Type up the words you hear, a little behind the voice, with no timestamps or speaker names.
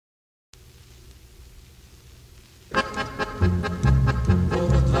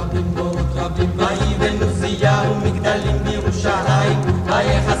אורות רבים ויבנו צייר ומגדלים בירושלים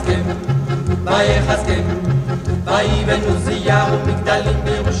ויחזקם ויבנו צייר ומגדלים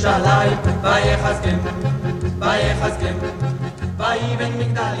בירושלים ויחזקם ויבן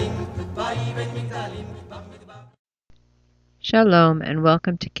מגדלים במדבר. Shalom and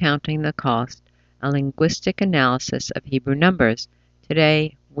welcome to Counting the Cost, a linguistic analysis of Hebrew numbers.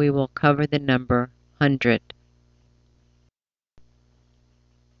 Today we will cover the number 100.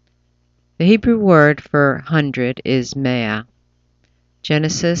 The Hebrew word for 100 is me'ah.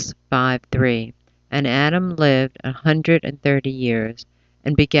 Genesis 5:3. And Adam lived 130 years,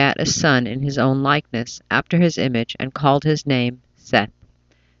 and begat a son in his own likeness, after his image, and called his name Seth.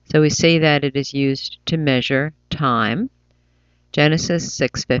 So we see that it is used to measure time. Genesis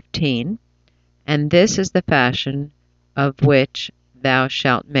 6:15. And this is the fashion of which thou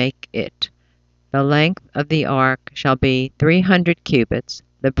shalt make it. The length of the ark shall be 300 cubits,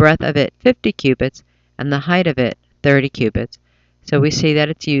 the breadth of it 50 cubits, and the height of it 30 cubits. So we see that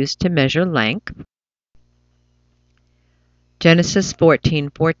it's used to measure length. Genesis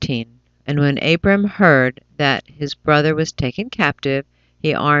 14:14. And when Abram heard that his brother was taken captive,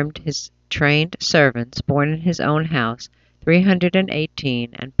 he armed his trained servants, born in his own house, 318,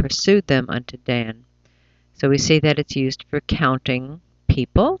 and pursued them unto Dan. So we see that it's used for counting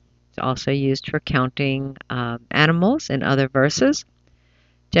people. It's also used for counting animals in other verses.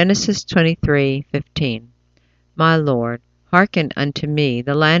 Genesis 23:15. My Lord, hearken unto me,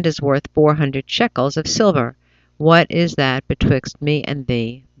 the land is worth 400 shekels of silver. What is that betwixt me and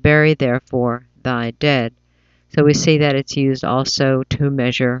thee? Bury therefore thy dead. So we see that it's used also to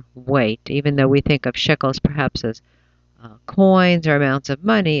measure weight. Even though we think of shekels perhaps as coins or amounts of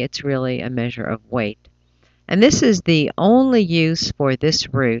money, it's really a measure of weight. And this is the only use for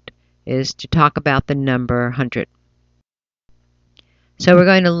this root, is to talk about the number 100. So we're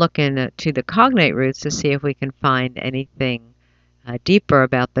going to look into the cognate roots to see if we can find anything deeper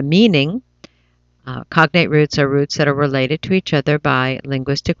about the meaning. Cognate roots are roots that are related to each other by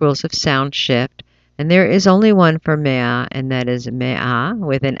linguistic rules of sound shift, and there is only one for me'ah, and that is me'ah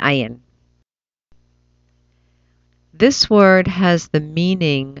with an ayin. This word has the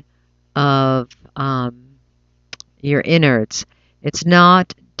meaning of your innards. It's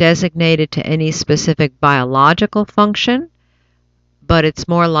not designated to any specific biological function, but it's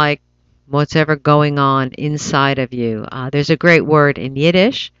more like what's ever going on inside of you. There's a great word in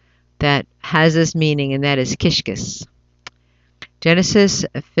Yiddish that has this meaning, and that is kishkis. Genesis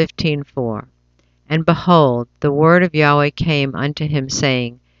 15:4. And behold, the word of Yahweh came unto him,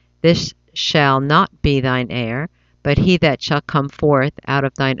 saying, This shall not be thine heir, but he that shall come forth out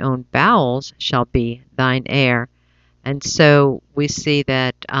of thine own bowels shall be thine heir. And so we see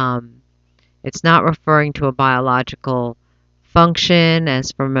that it's not referring to a biological function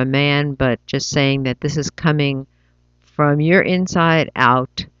as from a man, but just saying that this is coming from your inside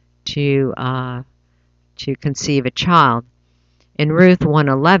out to conceive a child. In Ruth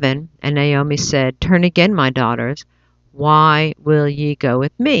 1:11, and Naomi said, Turn again, my daughters, why will ye go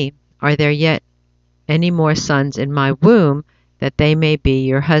with me? Are there yet any more sons in my womb, that they may be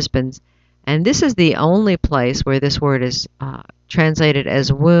your husbands? And this is the only place where this word is translated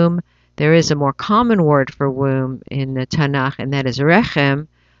as womb. There is a more common word for womb in the Tanakh, and that is rechem.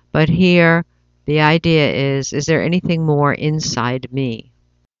 But here, the idea is there anything more inside me?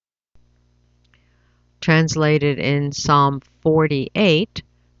 Translated in Psalm 48,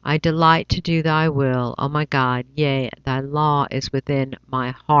 I delight to do thy will, O my God, yea, thy law is within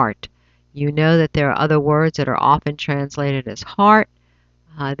my heart. You know that there are other words that are often translated as heart.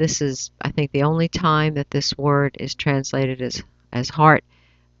 This is, I think, the only time that this word is translated as heart.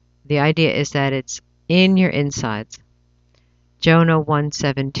 The idea is that it's in your insides. Jonah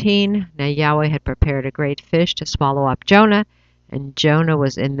 1:17. Now Yahweh had prepared a great fish to swallow up Jonah, and Jonah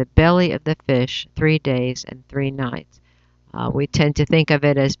was in the belly of the fish 3 days and 3 nights. We tend to think of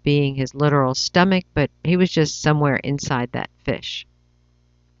it as being his literal stomach, but he was just somewhere inside that fish.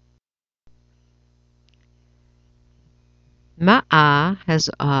 Ma'ah has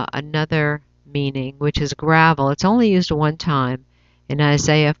another meaning, which is gravel. It's only used one time in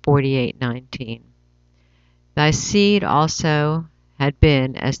Isaiah 48:19. Thy seed also had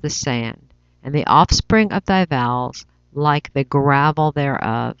been as the sand, and the offspring of thy bowels like the gravel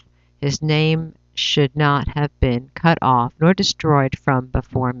thereof. His name should not have been cut off nor destroyed from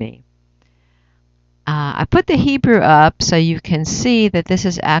before me. I put the Hebrew up so you can see that this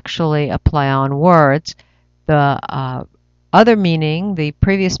is actually a play on words. The other meaning, the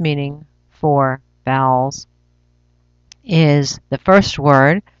previous meaning for vowels, is the first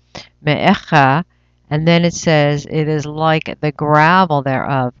word, me'echa, And then it says, it is like the gravel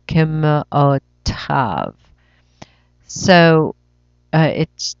thereof, kim'otav. So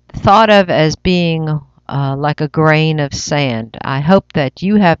it's thought of as being like a grain of sand. I hope that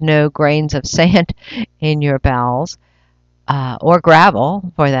you have no grains of sand in your bowels, or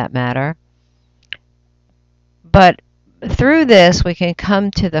gravel for that matter. But through this, we can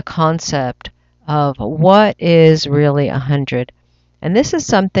come to the concept of what is really 100. And this is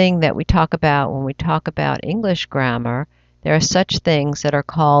something that we talk about when we talk about English grammar. There are such things that are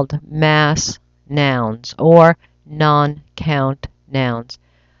called mass nouns or non-count nouns.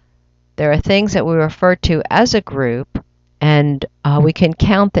 There are things that we refer to as a group, and we can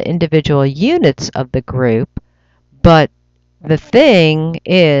count the individual units of the group, but the thing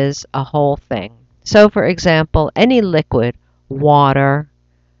is a whole thing. So, for example, any liquid, water,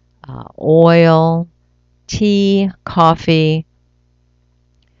 oil, tea, coffee,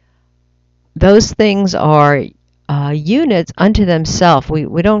 those things are units unto themselves.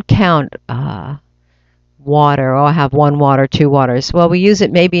 We don't count water, or have one water, two waters. Well, we use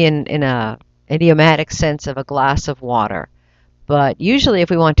it maybe in a idiomatic sense of a glass of water. But usually if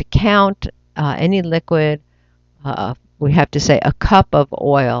we want to count any liquid, we have to say a cup of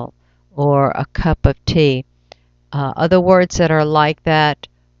oil or a cup of tea. Other words that are like that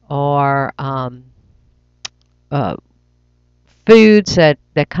are foods that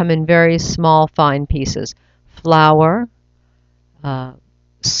come in very small, fine pieces. Flour,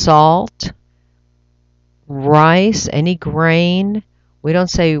 salt, rice, any grain. We don't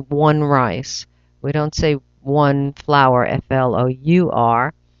say one rice. We don't say one flour,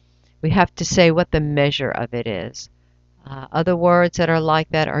 Flour. We have to say what the measure of it is. Other words that are like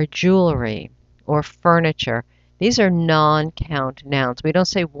that are jewelry or furniture. These are non-count nouns. We don't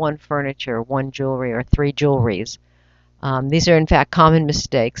say one furniture, one jewelry, or three jewelries. These are in fact common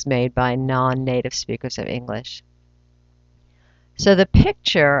mistakes made by non-native speakers of English. So the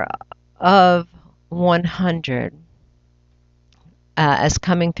picture of 100 as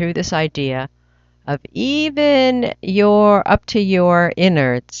coming through this idea of even up to your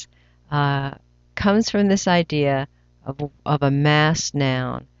innards comes from this idea of a mass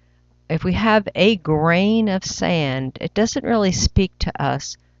noun. If we have a grain of sand, it doesn't really speak to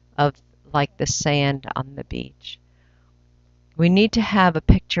us of like the sand on the beach. We need to have a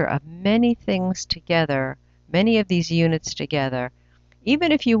picture of many things together, many of these units together.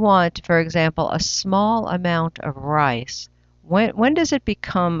 Even if you want, for example, a small amount of rice, when does it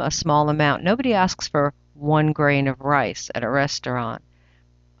become a small amount? Nobody asks for 1 grain of rice at a restaurant.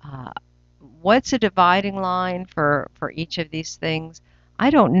 What's a dividing line for each of these things? I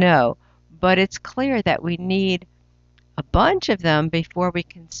don't know, but it's clear that we need a bunch of them before we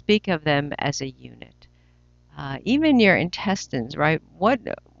can speak of them as a unit. Even your intestines, right? What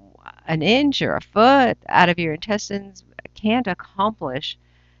an inch or a foot out of your intestines can't accomplish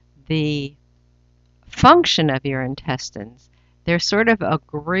the function of your intestines. They're sort of a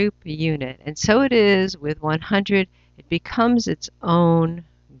group unit, and so it is with 100. It becomes its own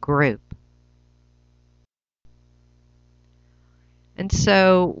group. And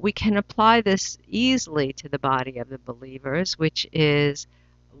so we can apply this easily to the body of the believers, which is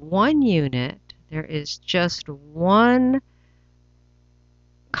one unit. There is just one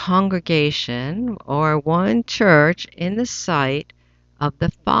congregation or one church in the sight of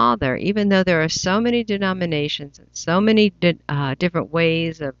the Father. Even though there are so many denominations and so many different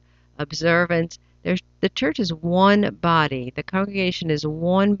ways of observance, the church is one body. The congregation is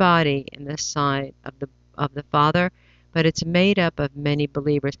one body in the sight of the Father, but it's made up of many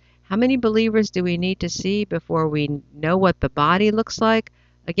believers. How many believers do we need to see before we know what the body looks like?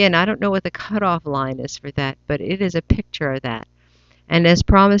 Again, I don't know what the cutoff line is for that, but it is a picture of that. And as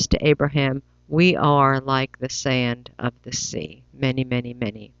promised to Abraham, we are like the sand of the sea. Many, many,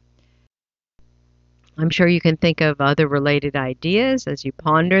 many. I'm sure you can think of other related ideas as you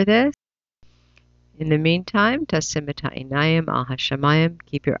ponder this. In the meantime, tasimata inayim al hashamayim,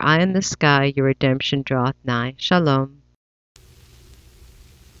 keep your eye on the sky, your redemption draweth nigh. Shalom.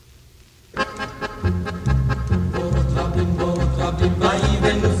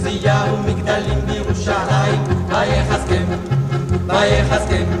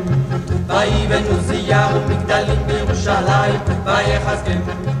 ויחזקם, ויבנו זיהו מגדלים בירושלים, ויחזקם,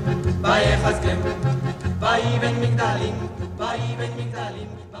 ויבן מגדלים,